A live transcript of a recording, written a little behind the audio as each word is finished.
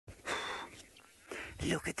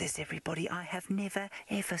Look at this, everybody. I have never,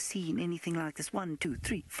 ever seen anything like this. 1, 2,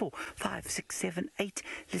 3, 4, 5, 6, 7, 8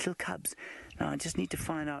 little cubs. Now, I just need to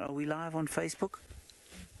find out, are we live on Facebook?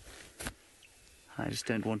 I just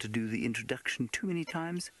don't want to do the introduction too many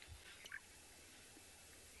times.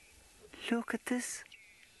 Look at this.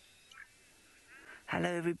 Hello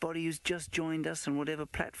everybody who's just joined us on whatever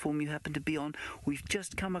platform you happen to be on. We've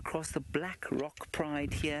just come across the Black Rock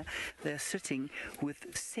Pride here. They're sitting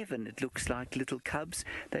with 7, it looks like, little cubs.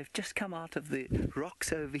 They've just come out of the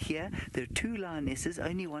rocks over here. There are 2 lionesses,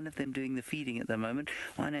 only one of them doing the feeding at the moment.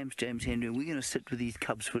 My name's James Henry and we're going to sit with these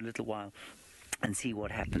cubs for a little while and see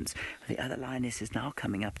what happens. The other lioness is now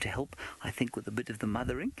coming up to help, I think, with a bit of the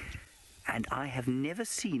mothering. And I have never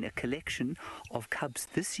seen a collection of cubs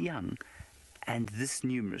this young and this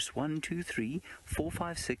numerous. 1, 2, 3, 4,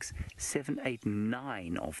 5, 6, 7, 8,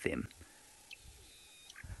 9 of them.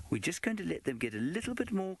 We're just going to let them get a little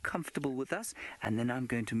bit more comfortable with us, and then I'm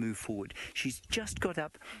going to move forward. She's just got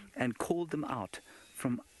up and called them out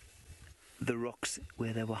from the rocks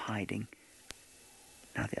where they were hiding.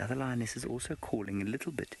 Now the other lioness is also calling a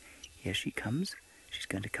little bit. Here she comes. She's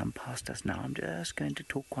going to come past us now. I'm just going to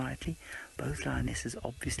talk quietly. Both lionesses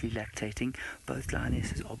obviously lactating. Both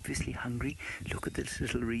lionesses obviously hungry. Look at this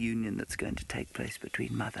little reunion that's going to take place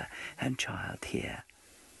between mother and child here.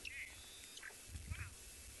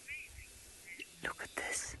 Look at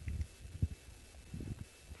this.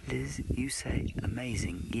 Liz, you say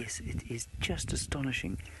amazing. Yes, it is just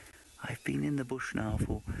astonishing. I've been in the bush now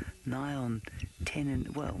for nigh on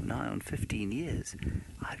 15 years.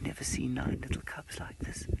 I've never seen 9 little cubs like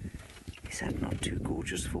this. Is that not too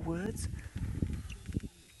gorgeous for words?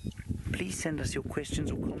 Please send us your questions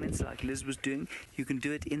or comments like Liz was doing. You can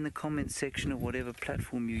do it in the comments section of whatever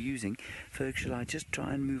platform you're using. Folks, shall I just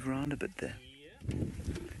try and move around a bit there?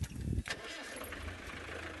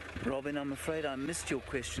 Robin, I'm afraid I missed your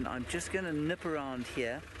question. I'm just going to nip around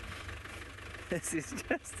here. This is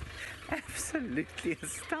just absolutely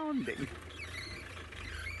astounding.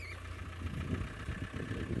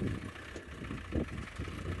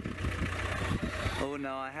 Oh,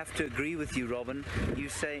 no, I have to agree with you, Robin. You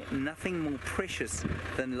say nothing more precious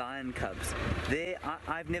than lion cubs.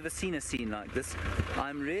 I've never seen a scene like this.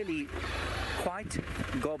 I'm really quite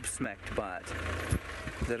gobsmacked by it.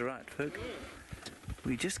 Is that right, folk?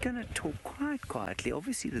 We're just going to talk quite quietly.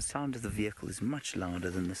 Obviously, the sound of the vehicle is much louder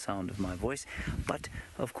than the sound of my voice, but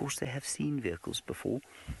of course they have seen vehicles before.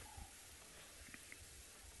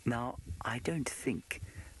 Now, I don't think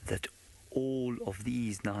that all of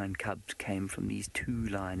these 9 cubs came from these 2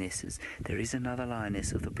 lionesses. There is another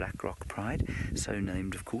lioness of the Black Rock Pride, so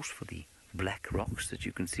named, of course, for the black rocks that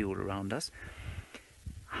you can see all around us.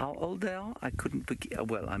 How old they are, I couldn't begin.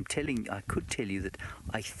 Well, I could tell you that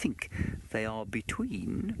I think they are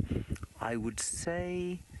between, I would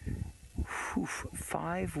say,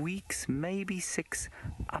 5 weeks, maybe 6,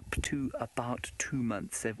 up to about 2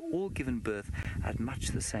 months. They've all given birth at much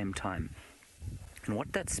the same time. And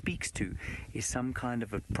what that speaks to is some kind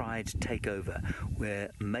of a pride takeover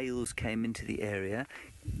where males came into the area,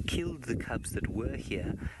 killed the cubs that were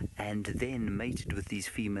here, and then mated with these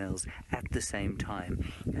females at the same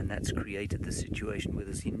time. And that's created the situation where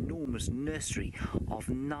this enormous nursery of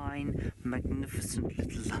 9 magnificent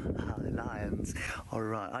little lions. All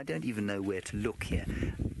right, I don't even know where to look here.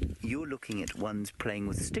 You're looking at ones playing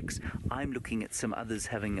with sticks. I'm looking at some others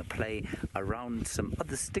having a play around some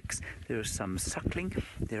other sticks. There are some suckling.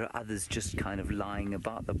 There are others just kind of lying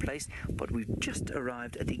about the place. But we've just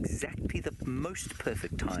arrived at exactly the most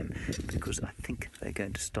perfect time, because I think they're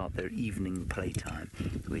going to start their evening playtime,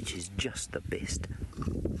 which is just the best.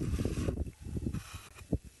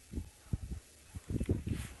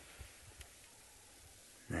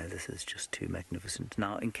 No, this is just too magnificent.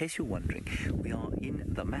 Now, in case you're wondering, we are in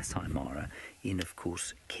the Masai Mara in, of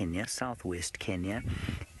course, Kenya, southwest Kenya.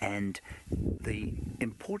 And the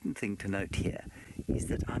important thing to note here is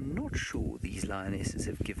that I'm not sure these lionesses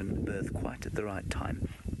have given birth quite at the right time.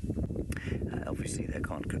 Obviously, they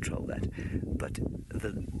can't control that. But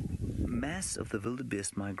the mass of the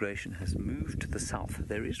wildebeest migration has moved to the south.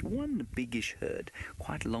 There is one biggish herd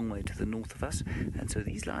quite a long way to the north of us, and so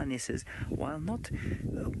these lionesses, while not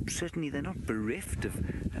certainly they're not bereft of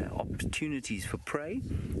opportunities for prey,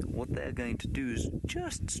 what they're going to do is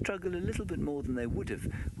just struggle a little bit more than they would have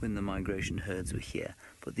when the migration herds were here.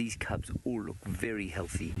 But these cubs all look very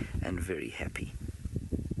healthy and very happy.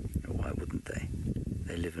 Why wouldn't they?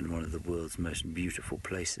 They live in one of the world's most beautiful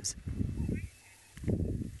places.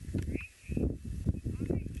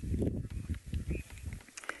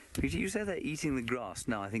 Riti, you say they're eating the grass.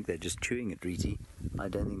 No, I think they're just chewing it, Riti. I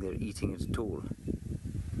don't think they're eating it at all.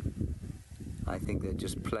 I think they're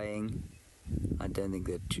just playing. I don't think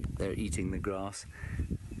they're eating the grass.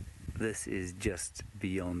 This is just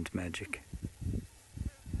beyond magic.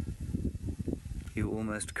 You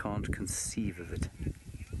almost can't conceive of it.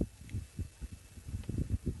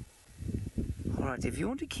 Alright, if you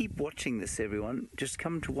want to keep watching this, everyone, just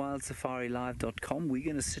come to wildsafariLive.com. We're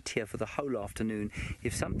going to sit here for the whole afternoon.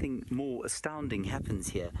 If something more astounding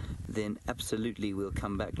happens here, then absolutely we'll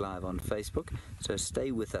come back live on Facebook. So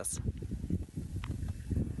stay with us.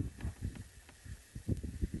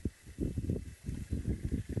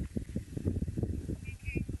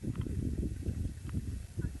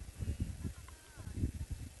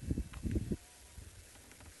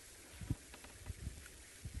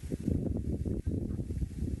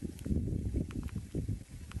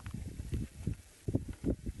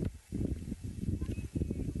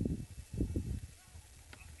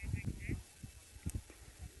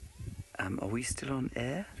 Are we still on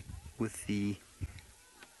air with the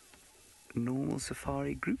normal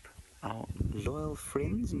safari group, our loyal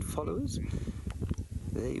friends and followers?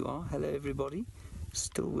 There you are. Hello everybody,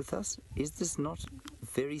 still with us. Is this not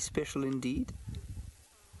very special indeed?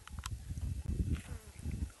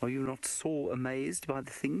 Are you not so amazed by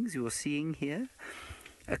the things you are seeing here?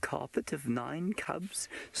 A carpet of 9 cubs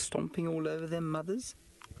stomping all over their mothers?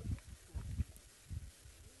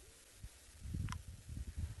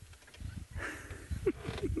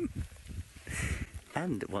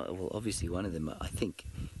 And, well, obviously one of them, I think,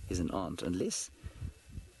 is an aunt, unless,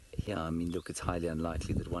 yeah, I mean, look, it's highly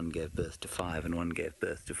unlikely that one gave birth to 5 and one gave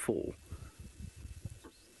birth to 4.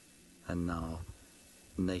 And now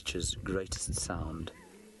nature's greatest sound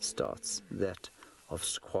starts, that of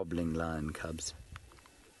squabbling lion cubs.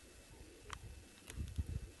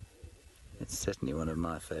 It's certainly one of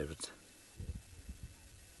my favorites.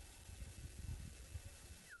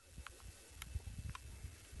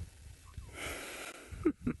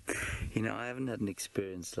 You know, I haven't had an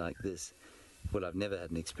experience like this. Well, I've never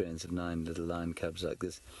had an experience of 9 little lion cubs like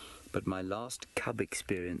this. But my last cub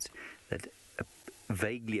experience that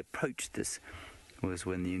vaguely approached this was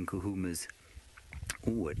when the Nkuhumas,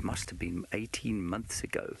 it must have been 18 months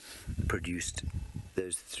ago, produced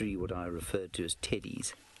those 3 what I referred to as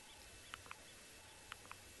teddies.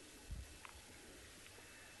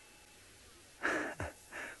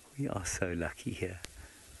 We are so lucky here.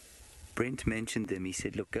 Brent mentioned them. He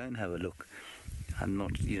said, look, go and have a look. I'm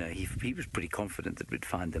not, you know, he was pretty confident that we'd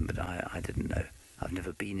find them, but I didn't know. I've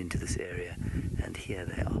never been into this area, and here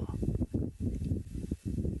they are.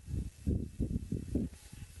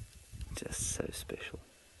 Just so special.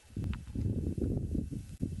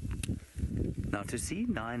 Now, to see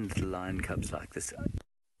 9 little lion cubs like this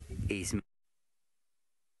is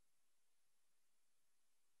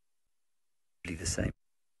the same.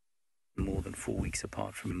 More than 4 weeks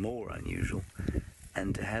apart from more unusual,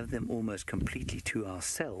 and to have them almost completely to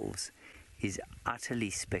ourselves is utterly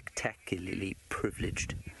spectacularly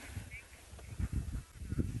privileged.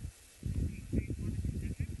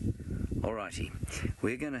 Alrighty,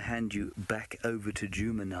 we're going to hand you back over to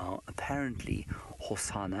Djuma now. Apparently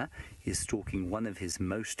Hosana is stalking one of his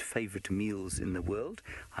most favorite meals in the world.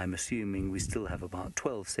 I'm assuming we still have about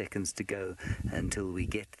 12 seconds to go until we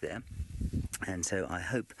get there. And so I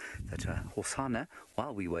hope that Hosana,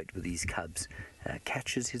 while we wait with these cubs,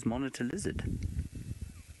 catches his monitor lizard.